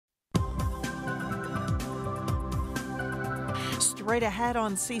right ahead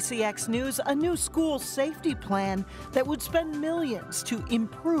on CCX News, a new school safety plan that would spend millions to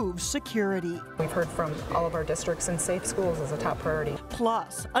improve security. We've heard from all of our districts, and safe schools is a top priority.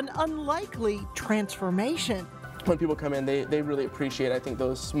 Plus, an unlikely transformation. When people come in, they really appreciate, I think,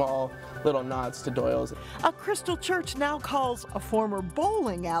 those small little nods to Doyle's. A Crystal Church now calls a former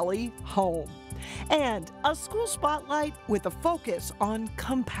bowling alley home. And a school spotlight with a focus on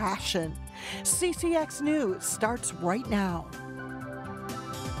compassion. CCX News starts right now.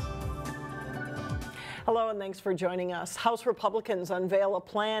 Hello and thanks for joining us. House Republicans unveil a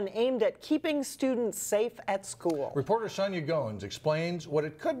plan aimed at keeping students safe at school. Reporter Sonia Goins explains what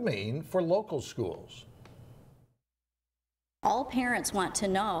it could mean for local schools. All parents want to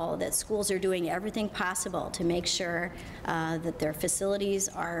know that schools are doing everything possible to make sure that their facilities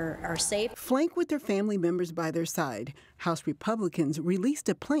are safe. Flanked with their family members by their side, House Republicans released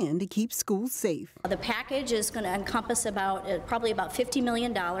a plan to keep schools safe. The package is going to encompass probably about $50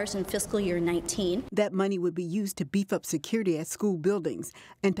 million in fiscal year 19. That money would be used to beef up security at school buildings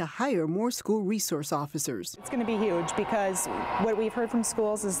and to hire more school resource officers. It's going to be huge because what we've heard from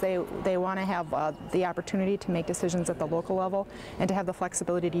schools is they want to have the opportunity to make decisions at the local level and to have the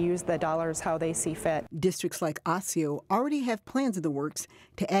flexibility to use the dollars how they see fit. Districts like Osseo already have plans in the works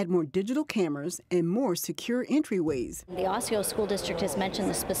to add more digital cameras and more secure entryways. The Osseo School District has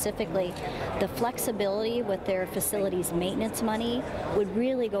mentioned specifically the flexibility with their facilities maintenance money would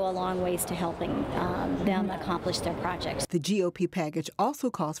really go a long ways to helping them accomplish their projects. The GOP package also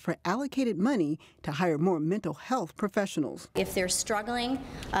calls for allocated money to hire more mental health professionals. If they're struggling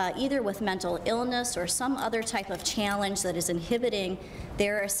either with mental illness or some other type of challenge that is inhibiting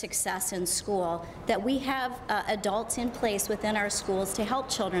their success in school, that we have adults in place within our schools to help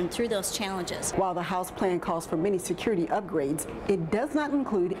children through those challenges. While the House plan calls for many security upgrades, it does not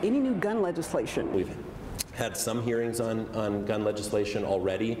include any new gun legislation. We've had some hearings on gun legislation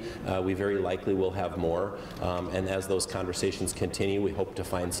already. We very likely will have more. And as those conversations continue, we hope to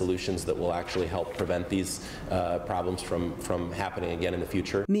find solutions that will actually help prevent these problems from happening again in the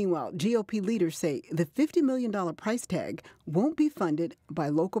future. Meanwhile, GOP leaders say the $50 million price tag won't be funded by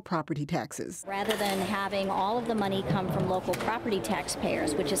local property taxes. Rather than having all of the money come from local property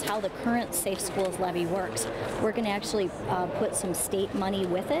taxpayers, which is how the current Safe Schools levy works, we're going to actually put some state money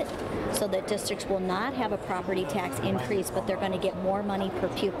with it so that districts will not have a property tax increase, but they're going to get more money per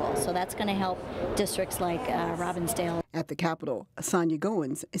pupil. So that's going to help districts like Robbinsdale. At the Capitol, Sonia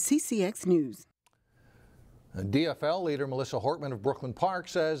Goins, CCX News. DFL leader Melissa Hortman of Brooklyn Park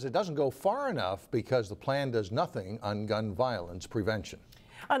says it doesn't go far enough because the plan does nothing on gun violence prevention.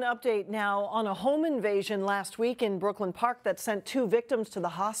 An update now on a home invasion last week in Brooklyn Park that sent 2 victims to the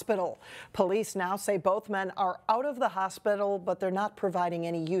hospital. Police now say both men are out of the hospital, but they're not providing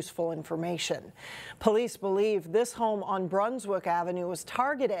any useful information. Police believe this home on Brunswick Avenue was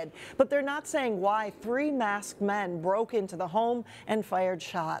targeted, but they're not saying why 3 masked men broke into the home and fired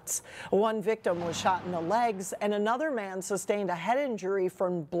shots. One victim was shot in the legs, and another man sustained a head injury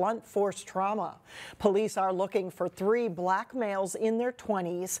from blunt force trauma. Police are looking for 3 black males in their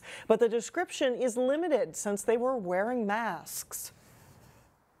 20s. But the description is limited since they were wearing masks.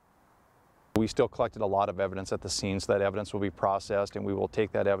 We still collected a lot of evidence at the scene, so that evidence will be processed, and we will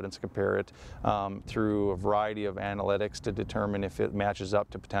take that evidence and compare it through a variety of analytics to determine if it matches up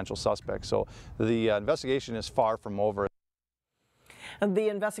to potential suspects. So the investigation is far from over. The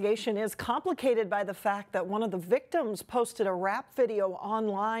investigation is complicated by the fact that one of the victims posted a rap video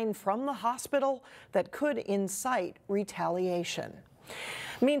online from the hospital that could incite retaliation.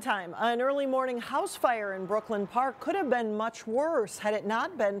 Meantime, an early morning house fire in Brooklyn Park could have been much worse had it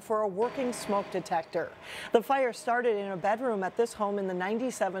not been for a working smoke detector. The fire started in a bedroom at this home in the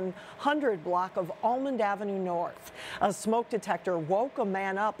 9700 block of Almond Avenue North. A smoke detector woke a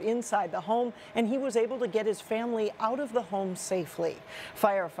man up inside the home, and he was able to get his family out of the home safely.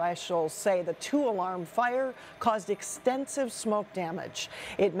 Fire officials say the 2-alarm fire caused extensive smoke damage.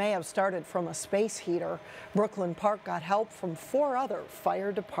 It may have started from a space heater. Brooklyn Park got help from 4 other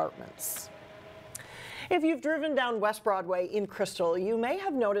fire departments. If you've driven down West Broadway in Crystal, you may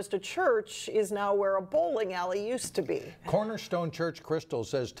have noticed a church is now where a bowling alley used to be. CornerStone Church Crystal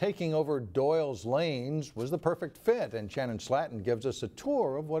says taking over Doyle's lanes was the perfect fit, and Shannon Slatton gives us a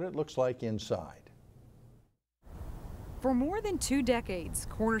tour of what it looks like inside. For more than 2 decades,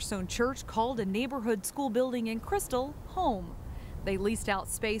 CornerStone Church called a neighborhood school building in Crystal home. They leased out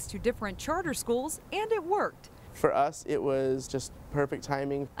space to different charter schools, and it worked. For us, it was just perfect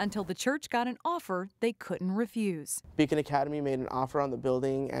timing. Until the church got an offer they couldn't refuse. Beacon Academy made an offer on the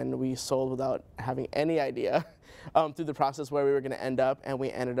building, and we sold without having any idea through the process where we were going to end up, and we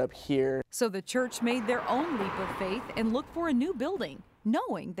ended up here. So the church made their own leap of faith and looked for a new building,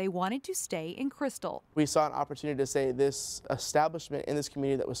 knowing they wanted to stay in Crystal. We saw an opportunity to say this establishment in this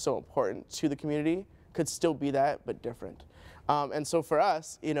community that was so important to the community could still be that, but different. And so for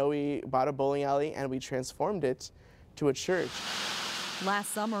us, you know, we bought a bowling alley and we transformed it to a church.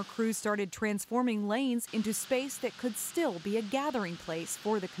 Last summer, crews started transforming lanes into space that could still be a gathering place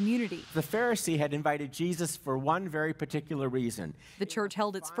for the community. The Pharisee had invited Jesus for one very particular reason. The church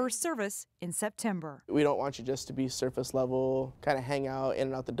held its first service in September. We don't want you just to be surface level, kind of hang out in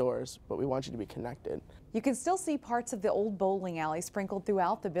and out the doors, but we want you to be connected. You can still see parts of the old bowling alley sprinkled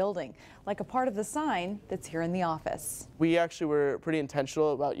throughout the building, like a part of the sign that's here in the office. We actually were pretty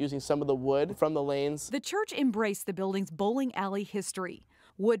intentional about using some of the wood from the lanes. The church embraced the building's bowling alley history.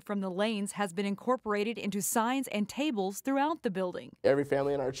 Wood from the lanes has been incorporated into signs and tables throughout the building. Every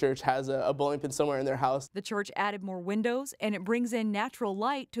family in our church has a bowling pin somewhere in their house. The church added more windows, and it brings in natural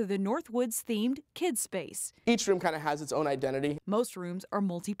light to the Northwoods-themed kids space. Each room kind of has its own identity. Most rooms are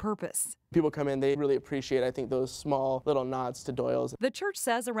multi-purpose. People come in, they really appreciate, I think, those small little nods to Doyle's. The church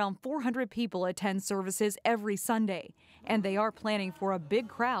says around 400 people attend services every Sunday, and they are planning for a big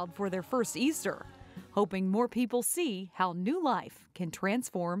crowd for their first Easter, hoping more people see how new life can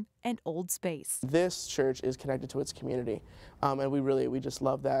transform an old space. This church is connected to its community, and we just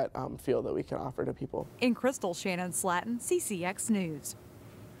love that feel that we can offer to people. In Crystal, Shannon Slatton, Ccx News.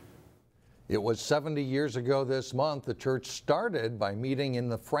 It was 70 years ago this month the church started by meeting in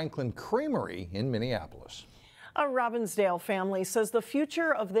the Franklin Creamery in Minneapolis. A Robbinsdale family says the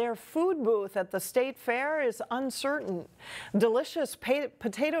future of their food booth at the state fair is uncertain. Delicious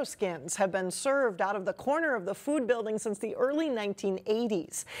potato skins have been served out of the corner of the food building since the early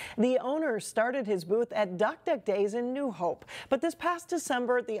 1980s. The owner started his booth at Duck Duck Days in New Hope, but this past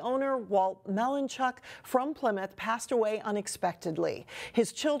December, the owner, Walt Melanchuk from Plymouth, passed away unexpectedly.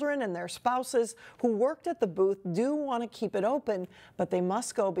 His children and their spouses who worked at the booth do want to keep it open, but they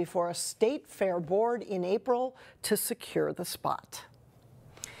must go before a state fair board in April to secure the spot.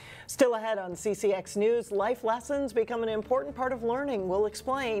 Still ahead on CCX News, life lessons become an important part of learning. We'll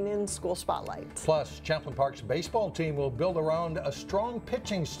explain in School Spotlight. Plus, Champlin Park's baseball team will build around a strong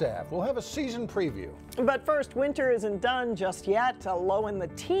pitching staff. We'll have a season preview. But first, winter isn't done just yet. A low in the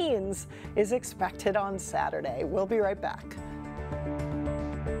teens is expected on Saturday. We'll be right back.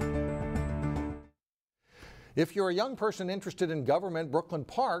 If you're a young person interested in government, Brooklyn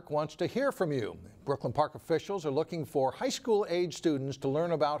Park wants to hear from you. Brooklyn Park officials are looking for high school age students to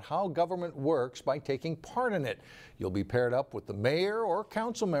learn about how government works by taking part in it. You'll be paired up with the mayor or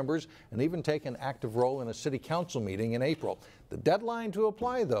council members and even take an active role in a city council meeting in April. The deadline to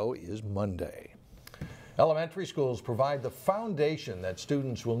apply, though, is Monday. Elementary schools provide the foundation that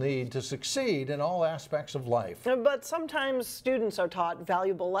students will need to succeed in all aspects of life. But sometimes students are taught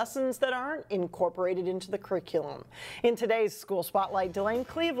valuable lessons that aren't incorporated into the curriculum. In today's School Spotlight, Delane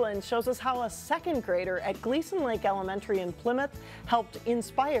Cleveland shows us how a second grader at Gleason Lake Elementary in Plymouth helped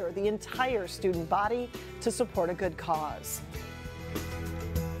inspire the entire student body to support a good cause.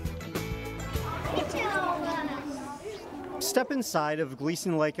 Step inside of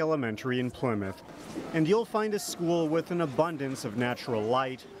Gleason Lake Elementary in Plymouth, and you'll find a school with an abundance of natural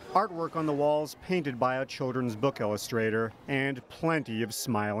light, artwork on the walls painted by a children's book illustrator, and plenty of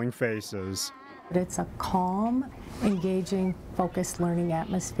smiling faces. It's a calm, engaging, focused learning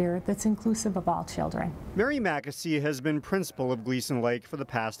atmosphere that's inclusive of all children. Mary Mackesy has been principal of Gleason Lake for the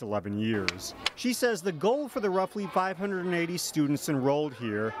past 11 years. She says the goal for the roughly 580 students enrolled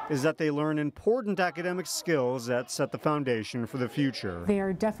here is that they learn important academic skills that set the foundation for the future. They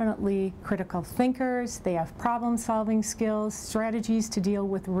are definitely critical thinkers. They have problem-solving skills, strategies to deal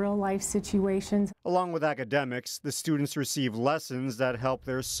with real-life situations. Along with academics, the students receive lessons that help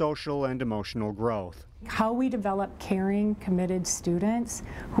their social and emotional growth. How we develop caring, committed students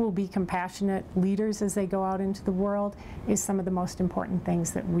who will be compassionate leaders as they go out into the world is some of the most important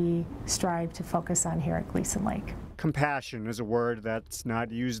things that we strive to focus on here at Gleason Lake. Compassion is a word that's not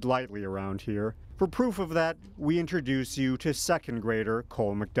used lightly around here. For proof of that, we introduce you to second grader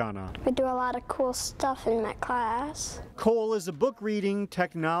Cole McDonough. We do a lot of cool stuff in my class. Cole is a book-reading,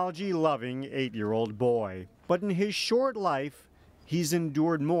 technology-loving 8-year-old boy. But in his short life, he's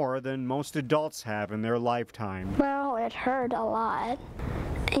endured more than most adults have in their lifetime. Well, it hurt a lot,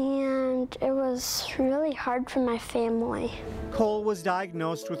 and it was really hard for my family. Cole was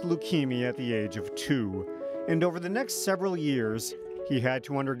diagnosed with leukemia at the age of 2, and over the next several years, He had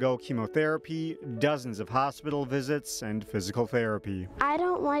to undergo chemotherapy, dozens of hospital visits, and physical therapy. I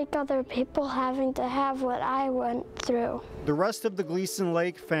don't like other people having to have what I went through. The rest of the Gleason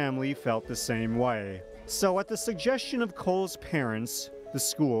Lake family felt the same way. So at the suggestion of Cole's parents, the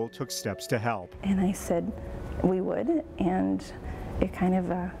school took steps to help. And I said we would, and it kind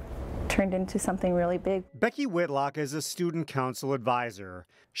of turned into something really big. Becky Whitlock is a student council advisor.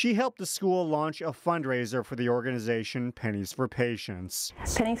 She helped the school launch a fundraiser for the organization Pennies for Patients.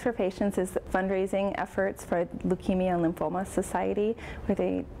 Pennies for Patients is fundraising efforts for Leukemia and Lymphoma Society, where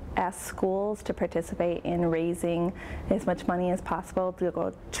they ask schools to participate in raising as much money as possible to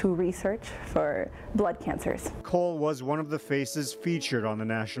go to research for blood cancers. Cole was one of the faces featured on the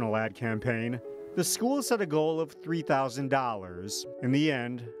national ad campaign. The school set a goal of $3,000. In the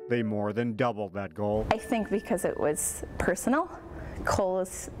end, they more than doubled that goal. I think because it was personal. Cole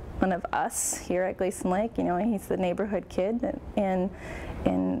is one of us here at Gleason Lake. You know, he's the neighborhood kid and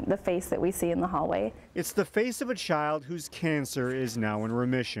the face that we see in the hallway. It's the face of a child whose cancer is now in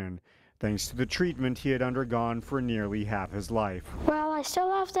remission, thanks to the treatment he had undergone for nearly half his life. Well, I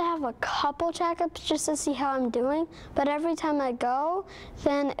still have to have a couple checkups just to see how I'm doing, but every time I go,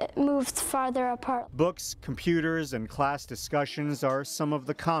 then it moves farther apart. Books, computers, and class discussions are some of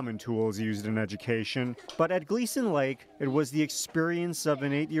the common tools used in education, but at Gleason Lake, it was the experience of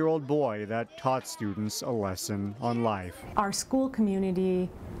an 8-year-old boy that taught students a lesson on life. Our school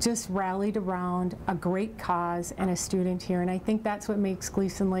community just rallied around a great cause and a student here, and I think that's what makes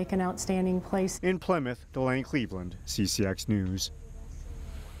Gleason Lake an outstanding place. In Plymouth, Delane Cleveland, CCX News.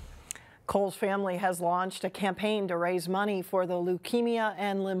 Cole's family has launched a campaign to raise money for the Leukemia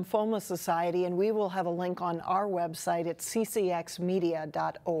and Lymphoma Society, and we will have a link on our website at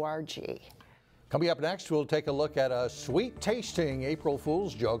ccxmedia.org. Coming up next, we'll take a look at a sweet-tasting April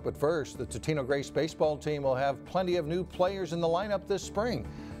Fool's joke. But first, the Totino Grace baseball team will have plenty of new players in the lineup this spring.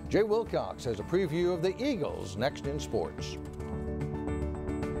 Jay Wilcox has a preview of the Eagles next in sports.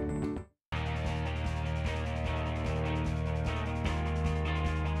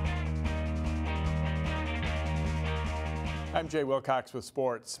 I'm Jay Wilcox with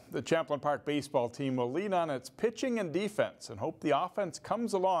sports. The Champlin Park baseball team will lean on its pitching and defense and hope the offense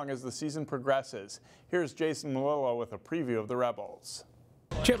comes along as the season progresses. Here's Jason Malillo with a preview of the Rebels.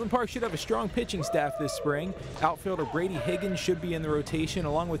 Champlin Park should have a strong pitching staff this spring. Outfielder Brady Higgins should be in the rotation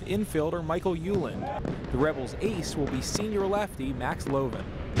along with infielder Michael Euland. The Rebels' ace will be senior lefty Max Loven.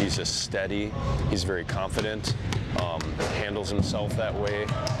 He's just steady, he's very confident, handles himself that way,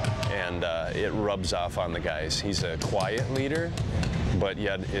 and it rubs off on the guys. He's a quiet leader, but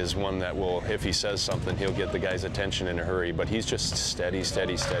yet is one that will, if he says something, he'll get the guy's attention in a hurry, but he's just steady,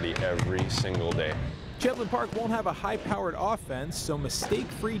 steady, steady every single day. Champlin Park won't have a high-powered offense, so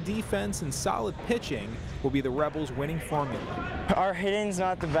mistake-free defense and solid pitching will be the Rebels' winning formula. Our hitting's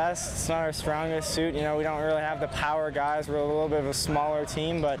not the best. It's not our strongest suit. You know, we don't really have the power guys. We're a little bit of a smaller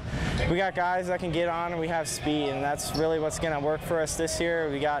team, but we got guys that can get on and we have speed, and that's really what's going to work for us this year.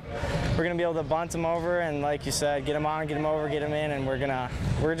 We're going to be able to bunt them over and, like you said, get them on, get them over, get them in, and we're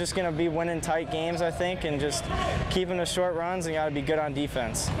just going to be winning tight games, I think, and just keeping the short runs and got to be good on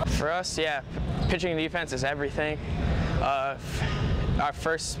defense. For us, yeah, pitching and defense is everything. Our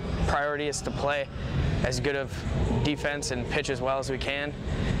first priority is to play as good of defense and pitch as well as we can,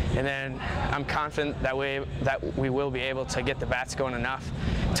 and then I'm confident that we will be able to get the bats going enough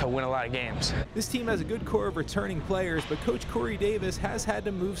to win a lot of games. This team has a good core of returning players, but Coach Corey Davis has had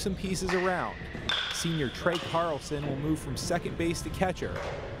to move some pieces around. Senior Trey Carlson will move from second base to catcher.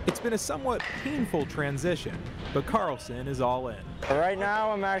 It's been a somewhat painful transition, but Carlson is all in. Right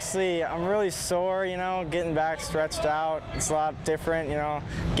now, I'm really sore, you know, getting back stretched out. It's a lot different, you know,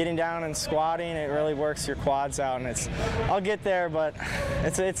 getting down and squatting, it really works your quads out, and I'll get there, but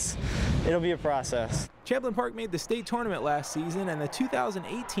it'll be a process. Champlin Park made the state tournament last season, and the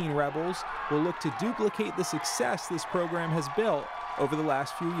 2018 Rebels will look to duplicate the success this program has built over the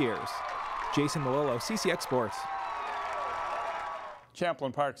last few years. Jason Malillo, CCX Sports.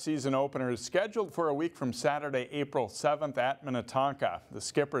 Champlin Park season opener is scheduled for a week from Saturday, April 7th at Minnetonka. The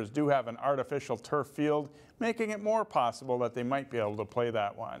Skippers do have an artificial turf field, making it more possible that they might be able to play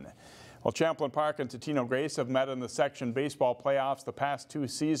that one. Well, Champlin Park and Totino Grace have met in the section baseball playoffs the past 2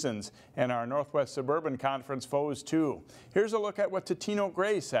 seasons, and our Northwest Suburban Conference foes too. Here's a look at what Totino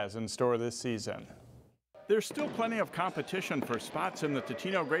Grace has in store this season. There's still plenty of competition for spots in the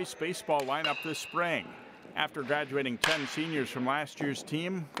Totino Grace baseball lineup this spring. After graduating 10 seniors from last year's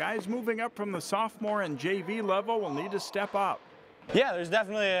team, guys moving up from the sophomore and JV level will need to step up. Yeah, there's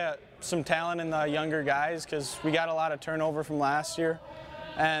definitely some talent in the younger guys because we got a lot of turnover from last year.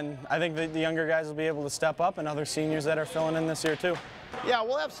 And I think that the younger guys will be able to step up, and other seniors that are filling in this year too. Yeah,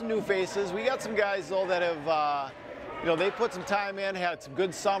 we'll have some new faces. We got some guys, though, that have, you know, they put some time in, had some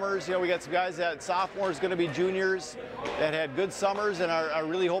good summers. You know, we got some guys that sophomores, going to be juniors, that had good summers and are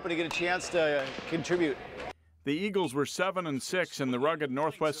really hoping to get a chance to contribute. The Eagles were 7-6 in the rugged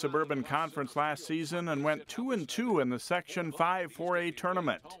Northwest Suburban Conference last season and went 2-2 in the Section 5 4A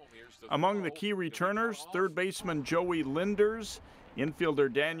tournament. Among the key returners, third baseman Joey Linders,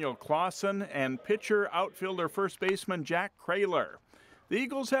 infielder Daniel Clausen, and pitcher-outfielder first baseman Jack Kraler. The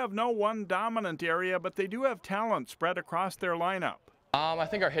Eagles have no one dominant area, but they do have talent spread across their lineup. I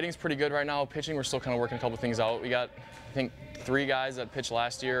think our hitting's pretty good right now. Pitching, we're still kind of working a couple things out. We got, I think, 3 guys that pitched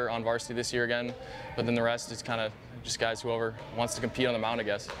last year on varsity this year again, but then the rest is kind of just guys whoever wants to compete on the mound, I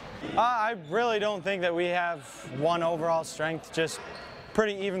guess. I really don't think that we have one overall strength, just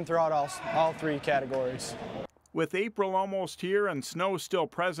pretty even throughout all 3 categories. With April almost here and snow still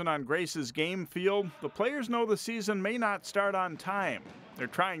present on Grace's game field, the players know the season may not start on time. They're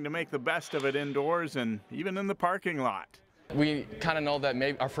trying to make the best of it indoors and even in the parking lot. We kind of know that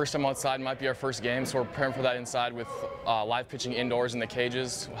maybe our first time outside might be our first game, so we're preparing for that inside with live pitching indoors in the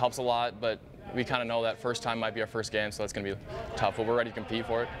cages. Helps a lot, but we kind of know that first time might be our first game, so that's going to be tough, but we're ready to compete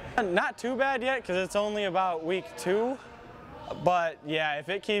for it. Not too bad yet, because it's only about week 2. But yeah, if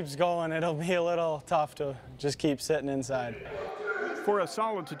it keeps going, it'll be a little tough to just keep sitting inside. For a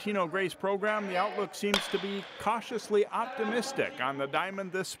solid Totino Grace program, the outlook seems to be cautiously optimistic on the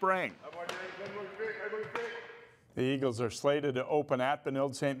diamond this spring. The Eagles are slated to open at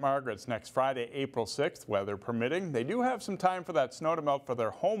Benilde St. Margaret's next Friday, April 6th, weather permitting. They do have some time for that snow to melt for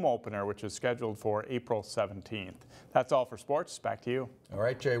their home opener, which is scheduled for April 17th. That's all for sports. Back to you. All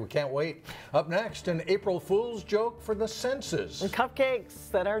right, Jay, we can't wait. Up next, an April Fool's joke for the senses. And cupcakes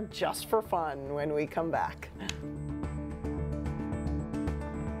that are just for fun when we come back.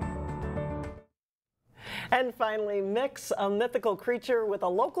 And finally, mix a mythical creature with a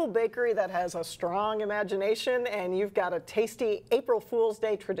local bakery that has a strong imagination, and you've got a tasty April Fool's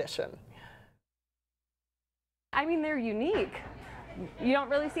Day tradition. I mean, they're unique. You don't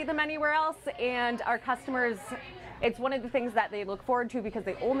really see them anywhere else, and our customers, it's one of the things that they look forward to because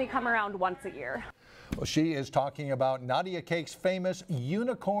they only come around once a year. Well, she is talking about Nadia Cake's famous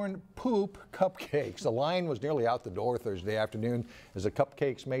unicorn poop cupcakes. The line was nearly out the door Thursday afternoon as the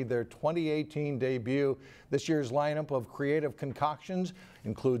cupcakes made their 2018 debut. This year's lineup of creative concoctions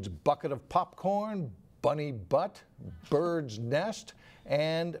includes bucket of popcorn, bunny butt, bird's nest,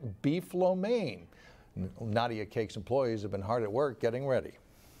 and beef lo mein. Nadia Cake's employees have been hard at work getting ready.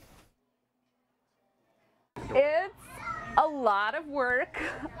 It's a lot of work,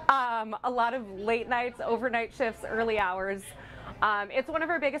 a lot of late nights, overnight shifts, early hours. It's one of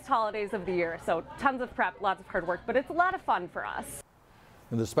our biggest holidays of the year, so tons of prep, lots of hard work, but it's a lot of fun for us.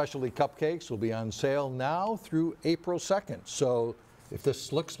 And the specialty cupcakes will be on sale now through April 2nd. So if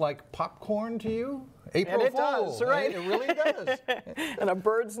this looks like popcorn to you, April And it Fool. does, right? It really does. And a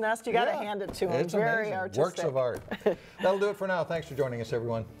bird's nest, you got to hand it to them. It's Very amazing. artistic. Works of art. That'll do it for now. Thanks for joining us,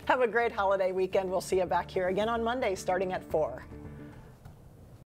 everyone. Have a great holiday weekend. We'll see you back here again on Monday starting at 4.